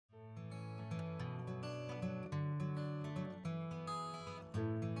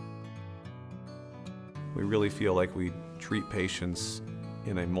We really feel like we treat patients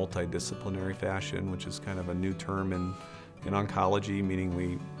in a multidisciplinary fashion, which is kind of a new term in oncology, meaning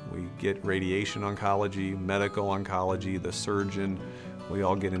we get radiation oncology, medical oncology, the surgeon. We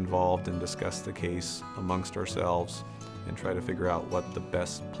all get involved and discuss the case amongst ourselves and try to figure out what the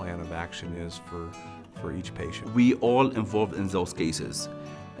best plan of action is for each patient. We all involved in those cases.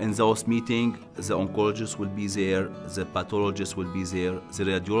 In those meetings, the oncologist will be there, the pathologist will be there, the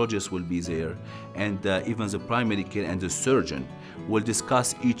radiologist will be there, and even the primary care and the surgeon will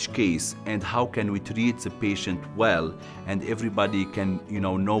discuss each case and how can we treat the patient well, and everybody can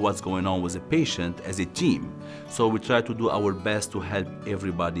know what's going on with the patient as a team. So we try to do our best to help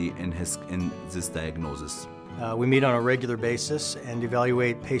everybody in this diagnosis. We meet on a regular basis and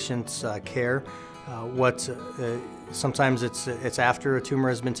evaluate patients' care. Sometimes it's after a tumor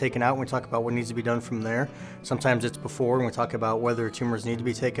has been taken out, and we talk about what needs to be done from there. Sometimes it's before, and we talk about whether tumors need to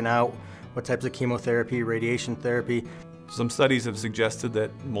be taken out, what types of chemotherapy, radiation therapy. Some studies have suggested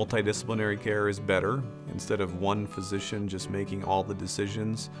that multidisciplinary care is better. Instead of one physician just making all the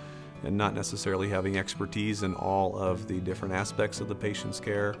decisions and not necessarily having expertise in all of the different aspects of the patient's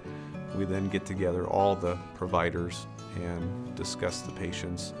care, we then get together all the providers and discuss the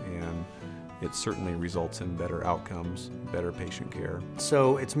patients, and it certainly results in better outcomes, better patient care.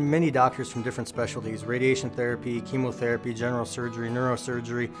 So it's many doctors from different specialties: radiation therapy, chemotherapy, general surgery,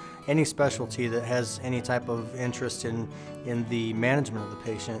 neurosurgery, any specialty that has any type of interest in the management of the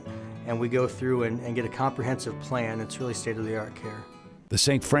patient. And we go through and get a comprehensive plan. It's really state-of-the-art care. The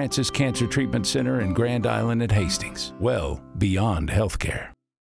St. Francis Cancer Treatment Center in Grand Island at Hastings. Well beyond healthcare.